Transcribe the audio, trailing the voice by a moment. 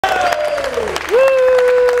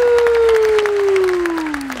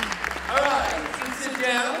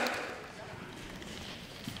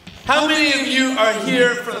are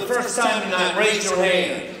here for the first time tonight, raise your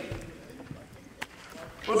hand.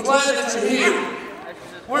 We're glad that you're here.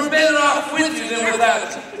 We're better off with you than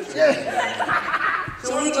without you.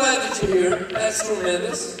 So we're glad that you're here. That's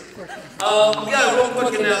tremendous. We got a real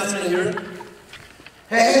quick announcement here.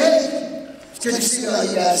 Hey, it's good to see all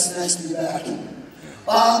you guys. Nice to be back.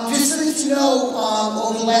 Just to let you know,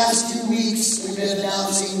 over the last 2 weeks, we've been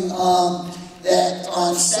announcing that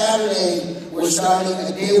on Saturday, we're starting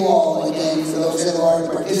a day wall again. For those that have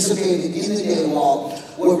already participated in the day wall,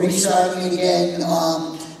 we're restarting it again,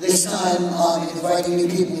 this time inviting new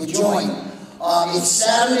people to join. It's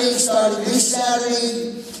Saturday, starting this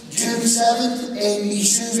Saturday, June 7th, in the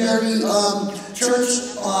Shrewsbury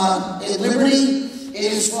Church at Liberty.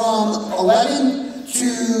 It is from 11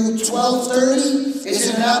 to 12:30. It's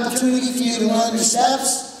an opportunity for you to learn the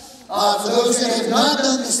steps. For those that have not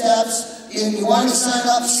done the steps, and you want to sign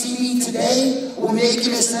up, see me today. We're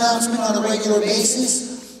making this announcement on a regular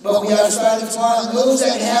basis, but we are starting tomorrow. And those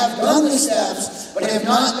that have done the steps, but have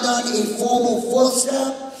not done a formal fourth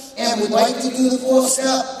step, and would like to do the fourth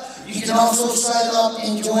step, you can also sign up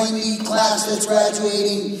and join the class that's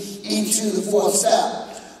graduating into the fourth step.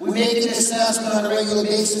 We're making this announcement on a regular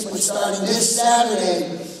basis, but starting this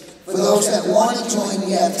Saturday, for those that want to join,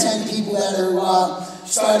 we have 10 people that are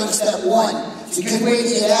starting step 1. It's a good way to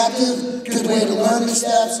get active, good way to learn the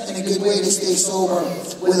steps, and a good way to stay sober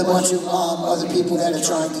with a bunch of other people that are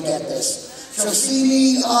trying to get this. So see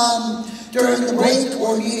me during the break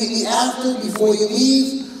or immediately after, before you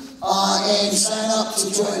leave, and sign up to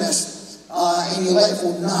join us. And your life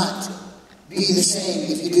will not be the same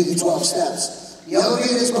if you do the 12 steps. The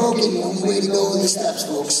elevator is broken, the only way to go are the steps,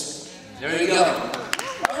 folks. There you go.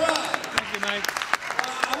 All right. Thank you, Mike.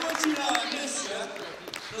 I want you to know I miss you.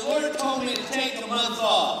 The Lord told me to take a month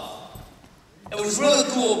off. It was really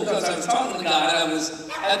cool because I was talking to God. I was,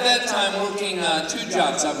 at that time, working 2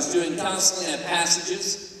 jobs. I was doing counseling at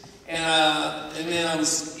Passages, and then I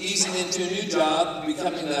was easing into a new job,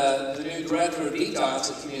 becoming the new director of detox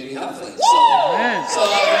at Community Health. So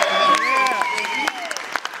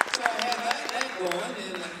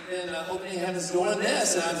opening heaven's door in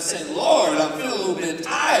this, and I'm saying, Lord, I feel a little bit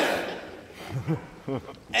tired.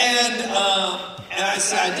 And I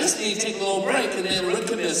said, I just need to take a little break. And then Rick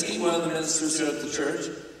Kaminsky, one of the ministers here at the church,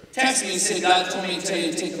 texted me and said, God told me to tell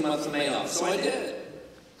you to take the month of May off. So I did.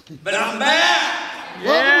 But I'm back.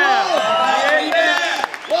 Yeah.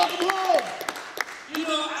 Welcome home. You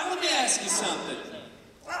know, let me ask you something.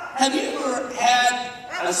 Have you ever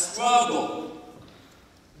had a struggle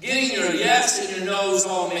getting your yes and your no's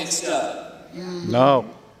all mixed up? No.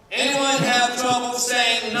 Anyone have trouble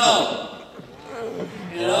saying no?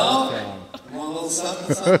 You know? Want a little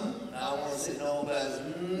something, something? I want to say no, but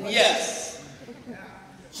yes.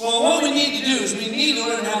 Well, what we need to do is we need to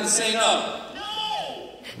learn how to say no.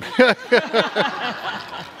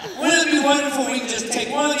 Wouldn't it be wonderful if we could just take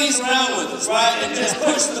one of these around with us, right? And just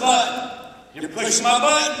push the button. You're pushing my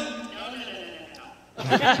button?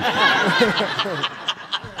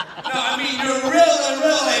 No, I mean, you're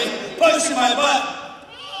really pushing my button.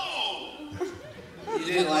 You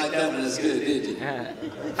didn't like that one as good, did you?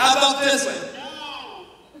 How about this one?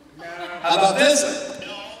 How about this one?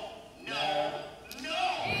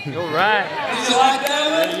 You're right. Did you like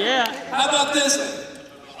that one? Yeah. How about this one?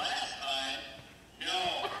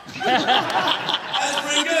 That's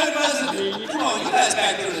pretty good, wasn't it? Come on, you guys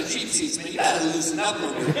back there in the cheap seats, man. You gotta loosen up a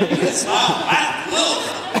little bit. You can smile, laugh,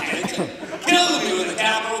 kill me with a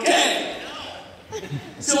capital K.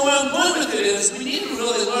 So what I'm going with it is, we need to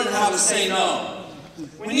really learn how to say no.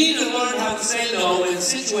 We need to learn how to say no when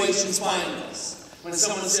situations find us. When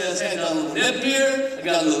someone says, hey, I got a little nip here, I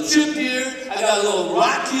got a little chip here, I got a little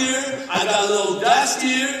rock here, I got a little dust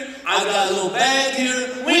here, I got a little bag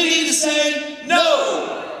here, we need to say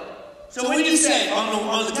no. So when you say, on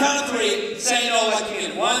the count of 3, say no like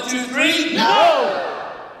again. 1, 2, 3. No!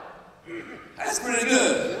 That's pretty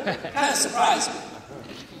good. Kind of surprised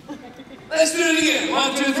me. Let's do it again.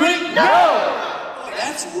 1, 2, 3. No! Oh,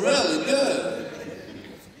 that's really good.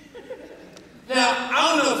 Now, I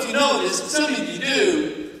don't know if you know this, some of you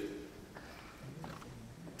do.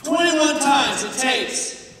 21 times it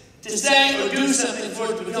takes to say or do something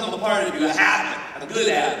for it to become a part of you, a habit, a good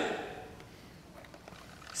habit.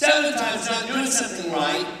 7 times not doing something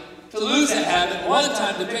right to lose that habit, 1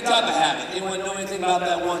 time to pick up a habit. Anyone know anything about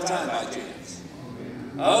that 1 time by chance?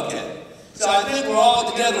 Okay. So I think we're all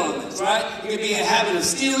together on this, right? It could be a habit of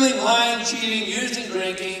stealing, lying, cheating, using,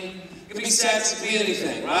 drinking. It could be sex, it could be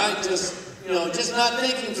anything, right? Just not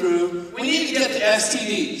thinking through. We need to get to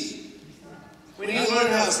STDs. We need to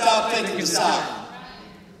learn how to stop thinking and stop.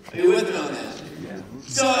 Are you with me on that?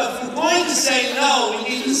 So if we're going to say no, we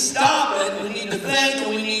need to stop it, we need to think, and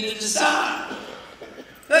we need to decide.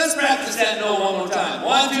 Let's practice that no one more time.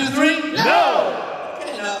 1, 2, 3. No!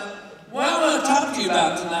 Okay, now, what I want to talk to you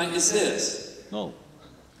about tonight is this. No.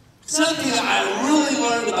 Something that I really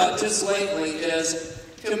learned about just lately is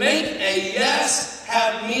to make a yes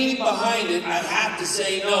have meaning behind it, I have to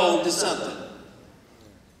say no to something.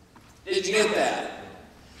 Did you get that?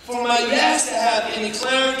 For my yes to have any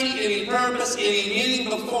clarity, any purpose, any meaning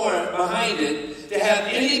behind it, to have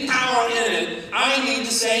any power in it, I need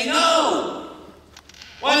to say no.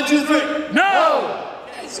 1, 2, 3. No!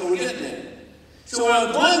 Okay, so we're getting there. So where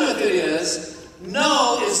I'm going with it is,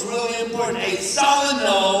 no is really important. A solid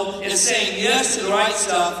no is saying yes to the right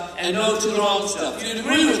stuff and no to the wrong stuff. You'd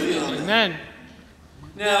agree with me on that? Amen.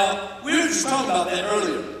 Now, we were just talking about that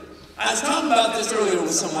earlier. I was talking about this earlier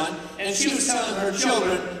with someone, and she was telling her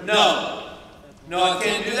children, no, I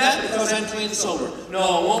can't do that because I'm clean and sober. No,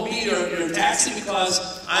 I won't be your taxi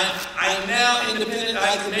because I'm now independent.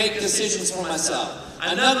 I can make decisions for myself.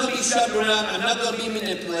 I'm not going to be shoved around. I'm not going to be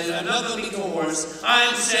manipulated. I'm not going to be coerced.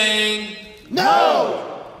 I'm saying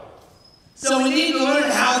no! So we need to learn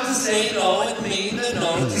how to say no and mean the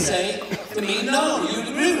no to mean no. You'd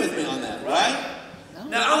agree with me on that, right?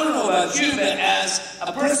 Now, I don't know about you, but as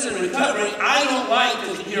a person in recovery, I don't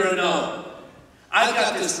like to hear a no. I've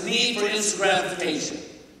got this need for instant gratification,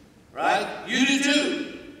 right? You do too.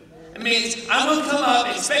 It means I'm going to come up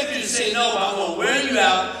and expect you to say no, but I'm going to wear you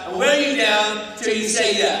out and wear you down till you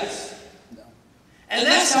say yes. And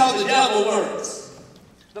that's how the devil works.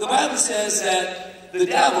 The Bible says that the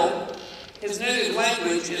devil, his native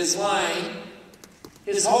language is lying.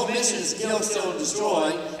 His whole mission is to kill, steal, and destroy.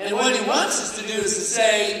 And what he wants us to do is to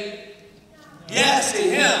say yes to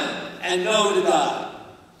him and no to God.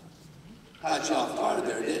 Caught you off guard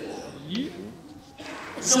there, didn't I? Yeah.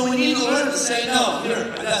 So we need to learn to say no.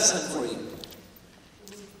 Here, I got something for you.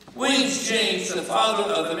 William James, the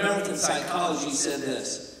father of American psychology, said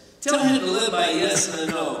this. Tell him to live by a yes and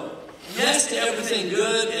a no. Yes to everything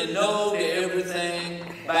good and no to everything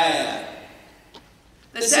bad.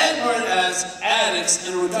 The sad part as addicts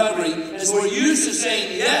in recovery is we're used to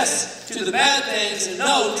saying yes to the bad things and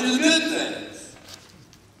no to the good things.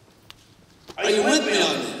 Are you with me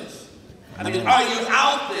on this? I mean, are you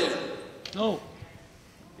out there? No.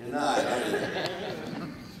 You're not, are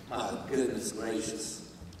you? My goodness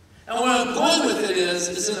gracious. And where I'm going with it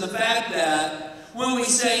is in the fact that when we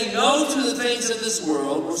say no to the things of this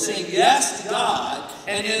world, we're saying yes to God,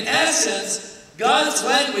 and in essence, God's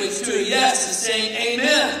language to a yes is saying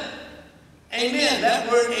amen. Amen. That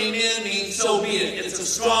word amen means so be it. It's a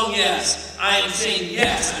strong yes. I am saying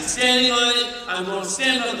yes. I'm standing on it. I'm going to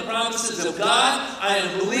stand on the promises of God. I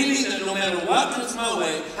am believing that no matter what comes my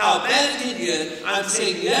way, how bad it can get, I'm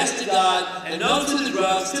saying yes to God and no to the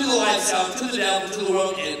drugs, to the lifestyle, to the devil, to the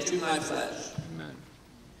world, and to my flesh. Amen.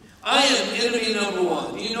 I am enemy number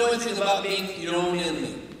one. Do you know anything about being your own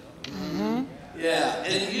enemy? Mm-hmm. Yeah,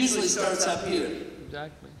 and it usually starts up here.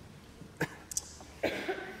 Exactly.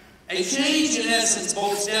 A change, in essence,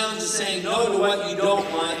 boils down to saying no to what you don't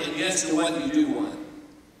want and yes to what you do want.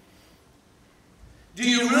 Do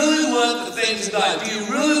you really want the things of God? Do you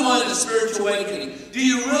really want a spiritual awakening? Do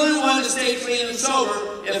you really want to stay clean and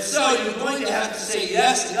sober? If so, you're going to have to say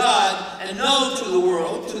yes to God and no to the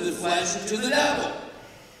world, to the flesh, and to the devil.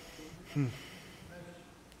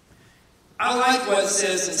 I like what it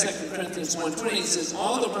says in 2 Corinthians 1:20. It says,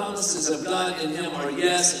 all the promises of God in him are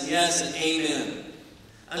yes and amen.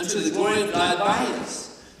 Unto the glory of God by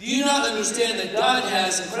us. Do you not understand that God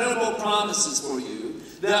has incredible promises for you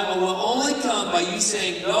that will only come by you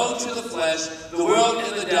saying no to the flesh, the world,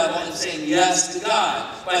 and the devil, and saying yes to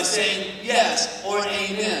God, by saying yes or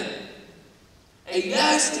amen. A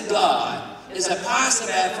yes to God is a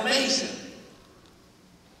positive affirmation.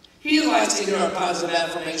 He likes to hear a positive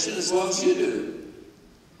affirmation as well as you do.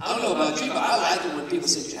 I don't know about you, but I like it when people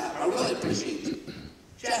say, Jeff, I really appreciate you.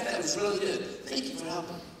 Jeff, that was really good. Thank you for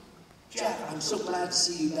helping. Jeff, I'm so glad to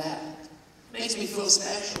see you back. Makes me feel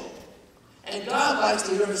special. And God likes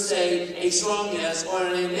to hear us say a strong yes or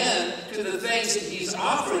an amen to the things that he's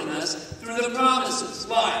offering us through the promises.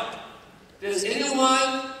 Like, does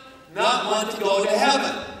anyone not want to go to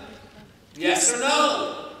heaven? Yes or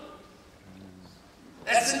no?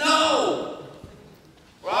 That's a no.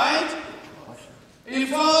 Right? Do you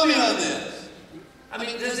follow me on this? I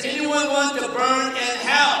mean, does anyone want to burn in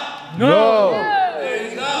hell? No. There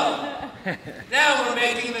you go. Now we're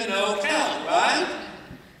making the no count, right?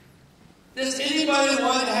 Does anybody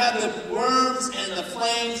want to have the worms and the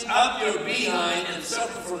flames up your behind and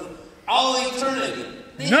suffer for all eternity?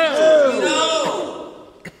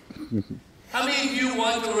 No. No. How many of you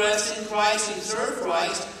want to rest in Christ and serve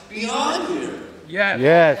Christ beyond here? Yes.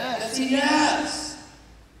 Yes. That's a yes.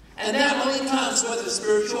 And that only comes with a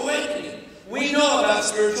spiritual awakening. We know about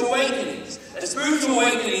spiritual awakenings. A spiritual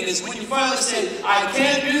awakening is when you finally say, I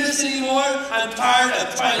can't do this anymore. I'm tired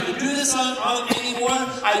of trying to do this anymore.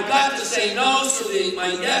 I've got to say no so that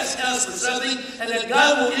my yes counts for something, and that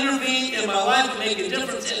God will intervene in my life and make a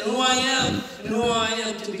difference in who I am and who I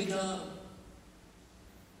am to become.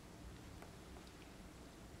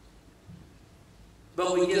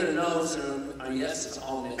 But we get our no's and our yeses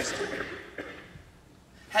all mixed up.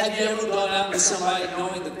 Have you ever gone out with somebody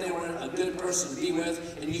knowing that they were a good person to be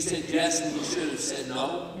with, and you said yes and you should have said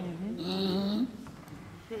no? Mm-hmm.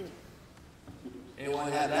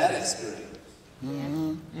 Anyone have that experience?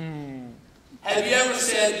 Mm-hmm. Have you ever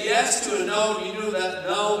said yes to a no and you knew that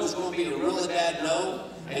no was going to be a really bad no,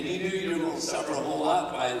 and you knew you were going to suffer a whole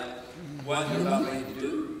lot by what you're about ready to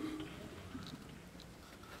do?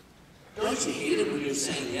 Don't you hate it when you're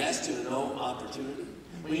saying yes to a no opportunity,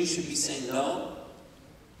 when you should be saying no?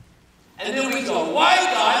 And then we go, why,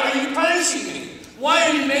 God, are you punishing me? Why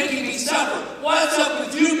are you making me suffer? What's up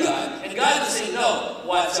with you, God? And God will say, no,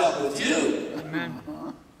 what's up with you? Amen.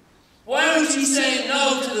 Why aren't you saying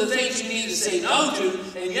no to the things you need to say no to,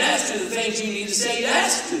 and yes to the things you need to say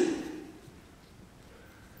yes to?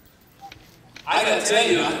 I got to tell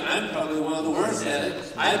you, I'm probably one of the worst at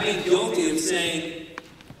it. I've been guilty of saying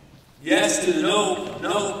yes to the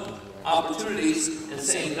no opportunities and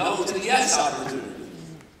saying no to the yes opportunities.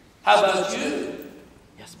 How about you?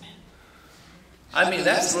 Yes, man. I mean,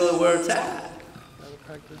 that's really where it's at.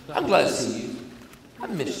 I'm glad to see you. I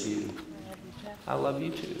miss you. I love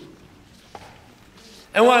you too.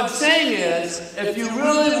 And what I'm saying is, if you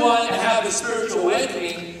really want to have a spiritual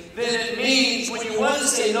awakening, then it means when you want to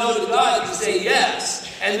say no to God, you say yes.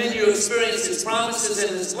 And then you experience His promises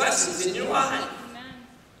and His blessings in your life.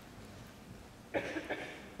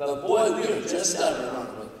 But boy, we are just stubborn,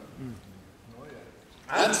 aren't we?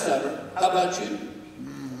 I'm stubborn. How about you?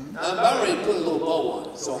 I've already put a little bow on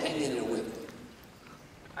it, so hang in there with me.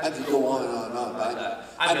 I could go on and on and on about that.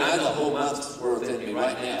 I mean, I got a whole month's worth in me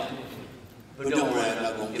right now. But don't worry, I'm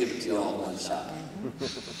not going to give it to you all in one shot.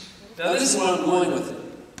 Now, this is where I'm going with it.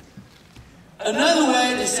 Another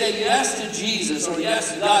way to say yes to Jesus or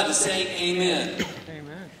yes to God is saying amen.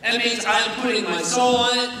 That means I'm putting my soul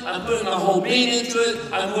on it. I'm putting my whole being into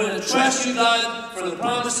it. I'm going to trust you, God, for the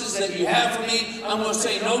promises that you have for me. I'm going to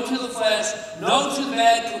say no to the flesh, no to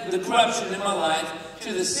the corruption in my life,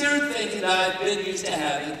 to the seared thinking I've been used to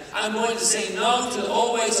having. I'm going to say no to the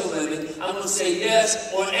old ways of living. I'm going to say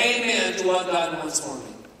yes or amen to what God wants for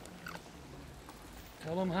me.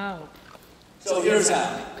 Tell them how. So here's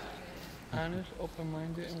how. Honest,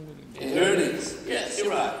 open-minded, and willing. And here it is. Yes, you're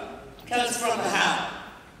right. It comes from the how.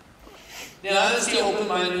 Now, honesty,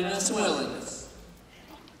 open-mindedness, and willingness.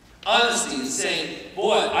 Honesty is saying,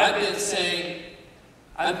 boy, I've been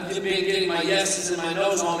getting my yeses and my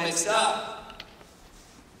nos all mixed up.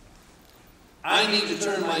 I need to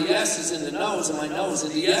turn my yeses into nos and my nos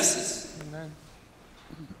into yeses. Amen.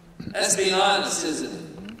 That's being honest, isn't it?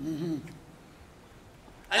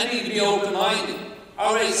 I need to be open-minded.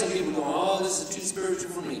 Already some people going, oh, this is too spiritual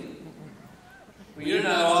for me. Well, you're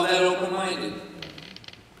not all that open-minded.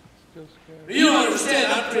 But you don't understand,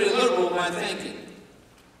 I'm pretty liberal in my thinking.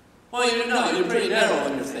 Well, you're pretty narrow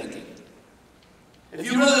in your thinking. If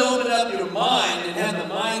you really open up your mind and have the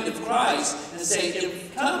mind of Christ and say,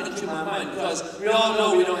 come into my mind, because we all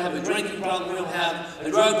know we don't have a drinking problem, we don't have a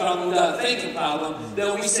drug problem, we've got a thinking problem,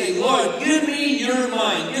 then we say, Lord, give me your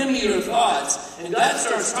mind, give me your thoughts, and God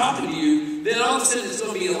starts talking to you, then all of a sudden it's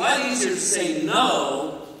going to be a lot easier to say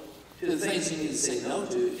no to the things you need to say no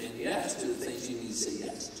to, and yes to the things you need to say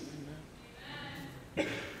yes to.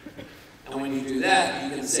 And when you do that,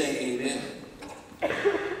 you can say amen.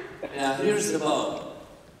 Now, here's the bow.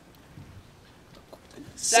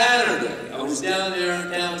 Saturday, I was down there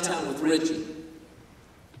downtown with Richie.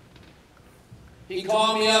 He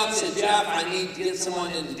called me up and said, Jeff, I need to get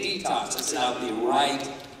someone into detox. I said, I'll be right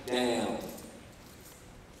down.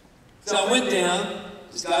 So I went down.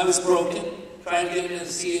 This guy was broken. Tried to get him into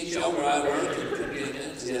CHL where I work and couldn't get him in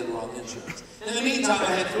because he had the wrong insurance. In the meantime,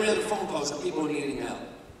 I had 3 other phone calls of people needing help.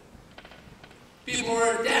 People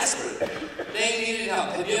were desperate. They needed help.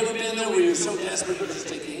 Have you ever been there where you're so desperate you just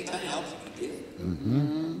take any kind of help you can get?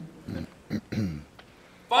 Mm-hmm.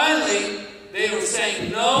 Finally, they were saying,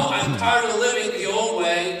 no, I'm tired of living the old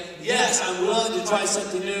way. Yes, I'm willing to try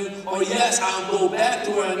something new. Or yes, I'll go back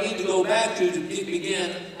to where I need to go back to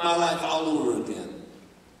begin my life all over again.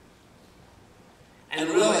 And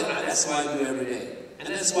really, that's what I do every day. And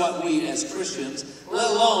that's what we as Christians, let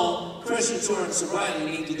alone Christians who are in sobriety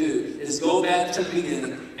need to do is go back to the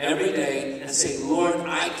beginning every day and say, Lord,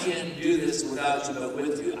 I can't do this without you, but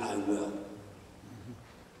with you I will.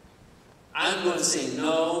 I'm going to say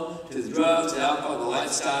no to the drugs, the alcohol, the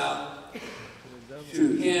lifestyle,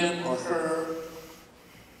 to him or her,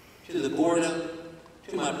 to the boredom,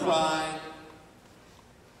 to my pride,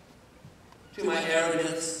 to my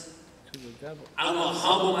arrogance. I'm going to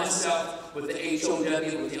humble myself with the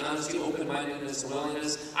H-O-W, with the honesty, open-mindedness,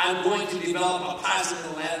 willingness. I'm going to develop a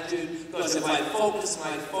positive attitude, because if I focus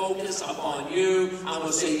my focus upon you, I'm going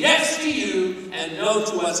to say yes to you and no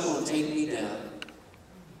to what's going to take me down.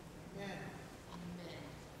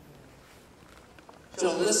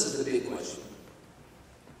 So this is the big question.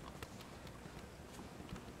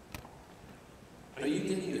 Are you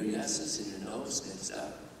getting your yeses and your nos mixed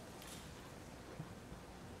up?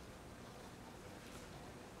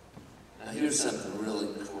 Now here's something really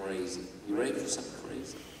crazy. You ready for something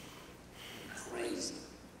crazy? Crazy.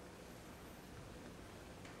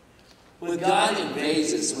 When God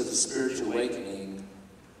invades us with a spiritual awakening,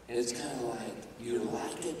 it's kind of like you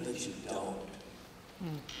like it, but you don't.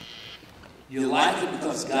 You like it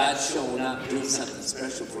because God's showing up, doing something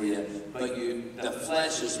special for you, but the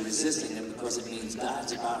flesh is resisting it because it means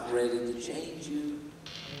God's about ready to change you.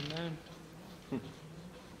 Amen.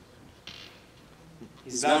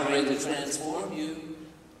 He's about ready to transform you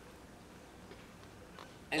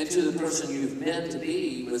into the person you've meant to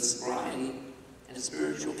be with sobriety and a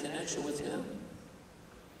spiritual connection with Him.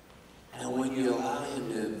 And when you allow Him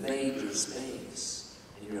to invade your space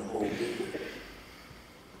and your whole being,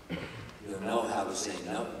 you'll know how to say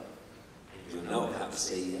no, and you'll know how to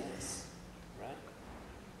say yes. Right?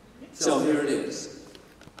 So here it is.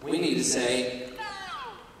 We need to say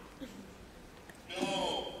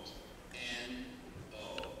no.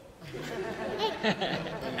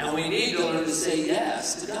 And we need to learn to say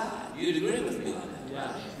yes to God. You'd agree with me on that,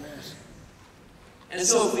 right? And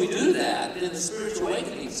so if we do that, then the spiritual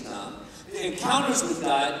awakenings come. The encounters with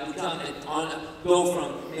God go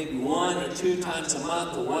from maybe 1 or 2 times a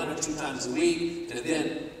month to 1 or 2 times a week to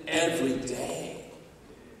then every day.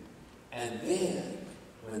 And then,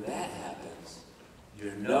 when that happens,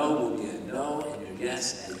 your no will be a no, and your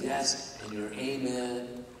yes a yes, and your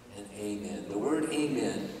amen and amen. The word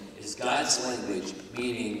amen is God's language,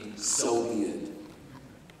 meaning so be it.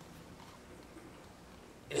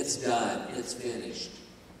 It's done. It's finished.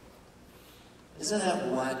 Isn't that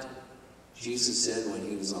what Jesus said when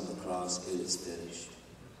He was on the cross? It is finished.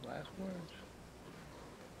 Last words.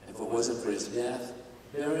 If it wasn't for His death,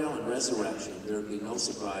 burial, and resurrection, there would be no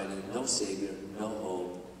sobriety, no Savior, no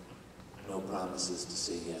hope, no promises to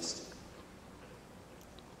say yes to.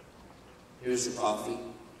 Here's the coffee.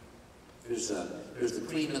 Here's the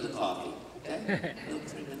cream of the coffee. Okay? No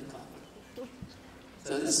cream in the coffee.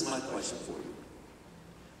 So this is my question for you.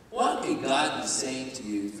 What could God be saying to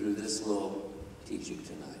you through this little teaching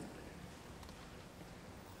tonight?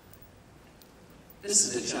 This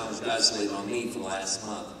is the challenge God's laid on me for the last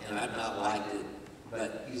month, and I've not liked it,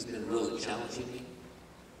 but He's been really challenging me.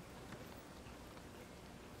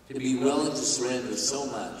 To be willing to surrender so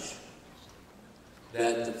much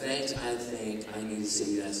that the things I think I need to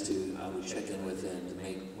say yes to, I would check in with Him to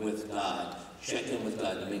make with God. Check in with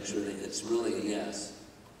God to make sure that it's really a yes.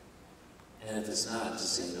 And if it's not, to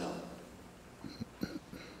say no.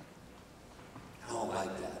 I don't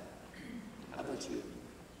like that. How about you?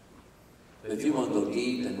 But if you want to go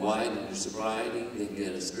deep and wide in your sobriety, then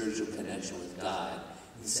get a spiritual connection with God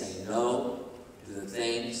and say no to the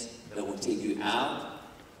things that will take you out.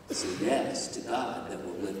 Say yes to God that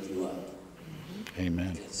will lift you up.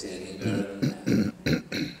 Amen. Can't say anything better than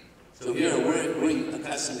that. So here we're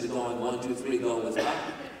accustomed to going 1, 2, 3, go with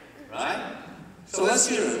God. Right? So let's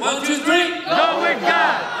hear it. 1, 2, 3. Go with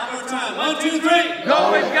God. One more time. 1, 2, 3.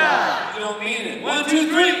 Go with God. You don't mean it. 1, 2,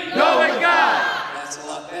 3. Go with God. That's a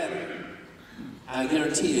lot better. I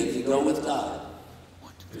guarantee you, if you go with God,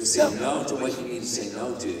 you say no to what you need to say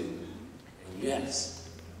no to, and yes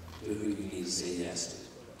to who you need to say yes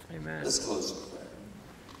to. Amen. Let's close with prayer.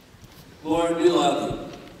 Lord, we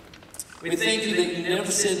love you. We thank you that you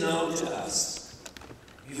never said no to us.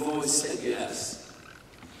 You've always said yes.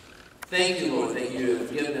 Thank you, Lord, that you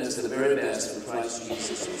have given us the very best for Christ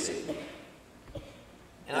Jesus, our Savior.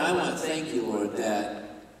 And I want to thank you, Lord, that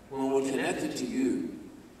when we're connected to you,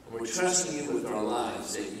 and we're trusting you with our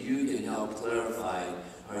lives, that you can help clarify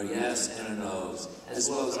our yes and our no's, as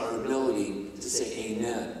well as our ability to say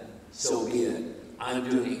amen. So be it. I'm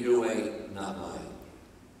doing it your way, not mine.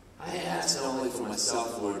 I ask not only for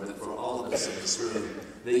myself, Lord, but for all of us in this room,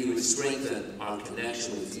 that you would strengthen our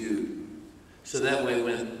connection with you. So that way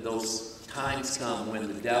when those times come when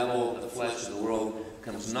the devil, the flesh of the world,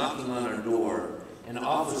 comes knocking on our door and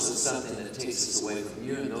offers us something that takes us away from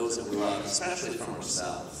you and those that we love, especially from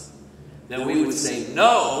ourselves, then we would say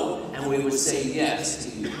no and we would say yes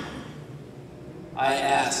to you. I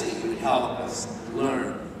ask that you would help us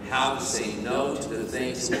learn how to say no to the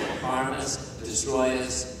things that will harm us, destroy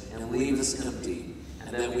us, and leave us empty,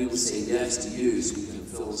 and that we would say yes to you so you can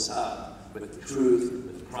fill us up with the truth,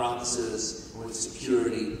 with promises, with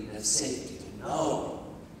security and safety. To know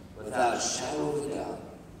without a shadow of a doubt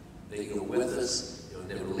that you're with us, you'll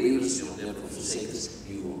never leave us, you'll never forsake us,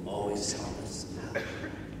 you will always help us.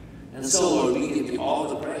 And so, Lord, we give you all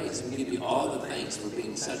the praise, we give you all the thanks for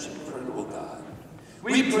being such an incredible God.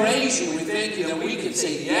 We praise you, we thank you that we can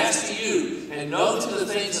say yes to you and no to the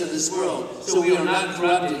things of this world so we are not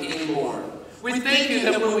corrupted anymore. We thank you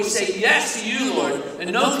that when we say yes to you, Lord,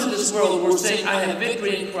 and no to this world, we're saying, I have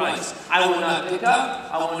victory in Christ. I will not pick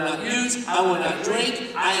up, I will not use, I will not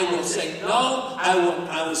drink, I will say no,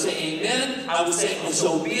 I will say amen, I will say, and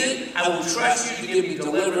so be it. I will trust you to give me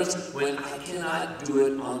deliverance when I cannot do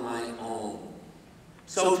it on my own.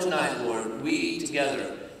 So tonight, Lord, we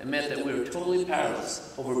together admit that we are totally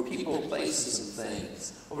powerless over people, places, and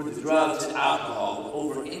things, over the drugs and alcohol,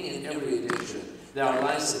 over any and every addiction, that our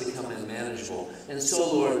lives have become unmanageable. And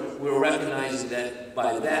so, Lord, we're recognizing that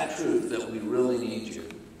by that truth that we really need you.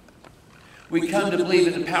 We come to believe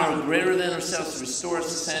in the power greater than ourselves to restore us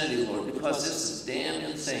to sanity, Lord, because this is damn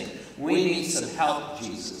insane. We need some help,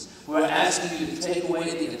 Jesus. We're asking you to take away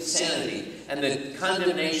the insanity and the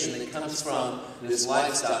condemnation that comes from this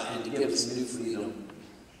lifestyle and to give us new freedom.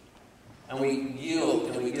 And we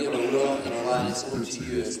yield and we give our will and our lives over to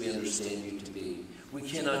you as we understand you to be. We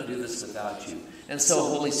cannot do this without you. And so,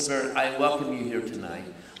 Holy Spirit, I welcome you here tonight.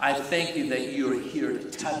 I thank you that you are here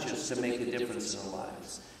to touch us, to make a difference in our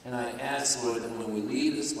lives. And I ask, Lord, that when we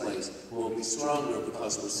leave this place, we'll be stronger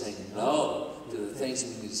because we're saying no to the things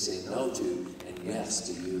we need to say no to and yes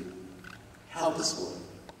to you. Help us, Lord.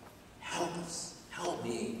 Help us. Help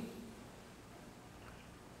me.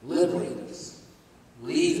 Liberate us.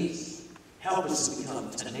 Lead us. Help us to become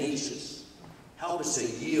tenacious. Help us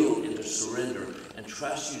to yield and to surrender and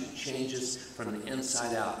trust you to change us from the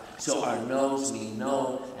inside out. So our no's mean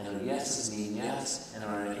no, and our yeses mean yes, and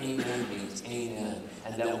our amen means amen.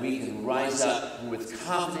 And that we can rise up with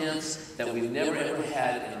confidence that we've never ever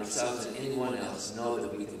had in ourselves and anyone else, know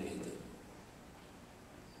that we can make it.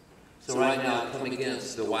 So right now, I come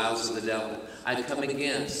against the wiles of the devil. I come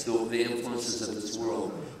against the influences of this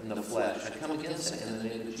world and the flesh. I come against it in the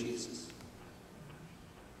name of Jesus.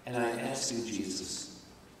 And I ask you, Jesus,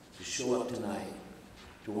 to show up tonight,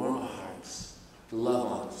 to warm our hearts, to love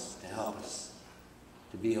on us, to help us,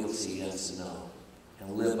 to be able to say yes and no,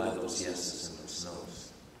 and live by those yeses and those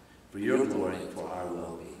no's, for your glory and for our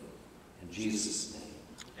well-being. In Jesus'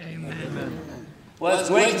 name. Amen. Well, it's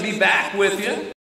great to be back with you.